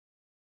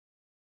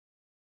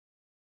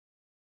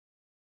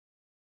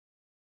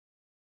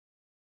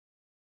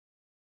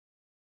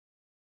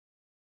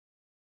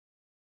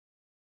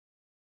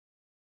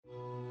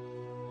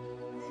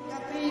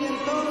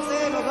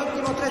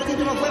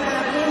último fue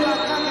para Cuba,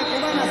 cambia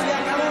cubana, se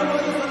acabó, lo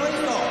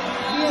hizo.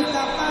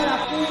 Fiesta para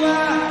Cuba.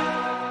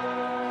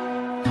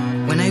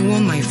 When I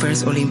won my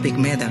first Olympic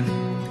medal,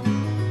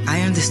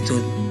 I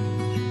understood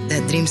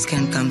that dreams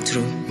can come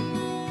true.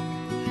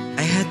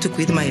 I had to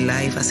quit my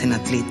life as an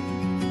athlete,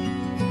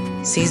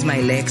 since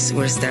my legs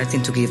were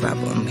starting to give up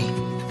on me.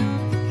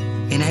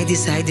 And I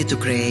decided to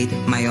create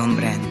my own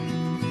brand.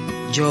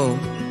 Joe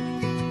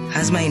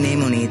has my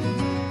name on it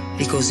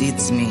because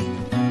it's me,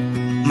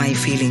 my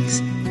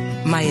feelings,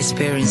 my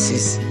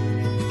experiences,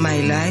 my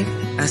life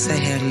as I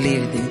have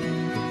lived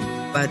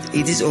it. But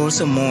it is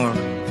also more,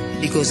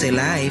 because a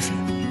life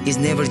is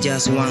never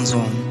just one's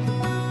own,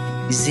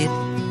 is it?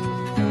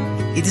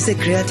 It is a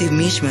creative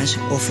mishmash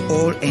of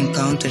all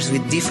encounters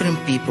with different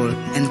people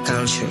and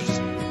cultures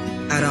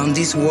around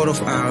this world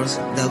of ours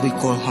that we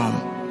call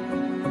home.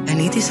 And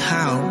it is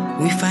how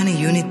we find a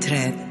unique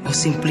thread of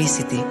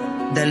simplicity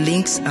that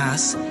links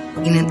us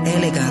in an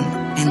elegant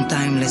and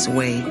timeless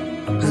way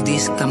to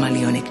this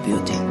chameleonic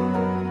beauty.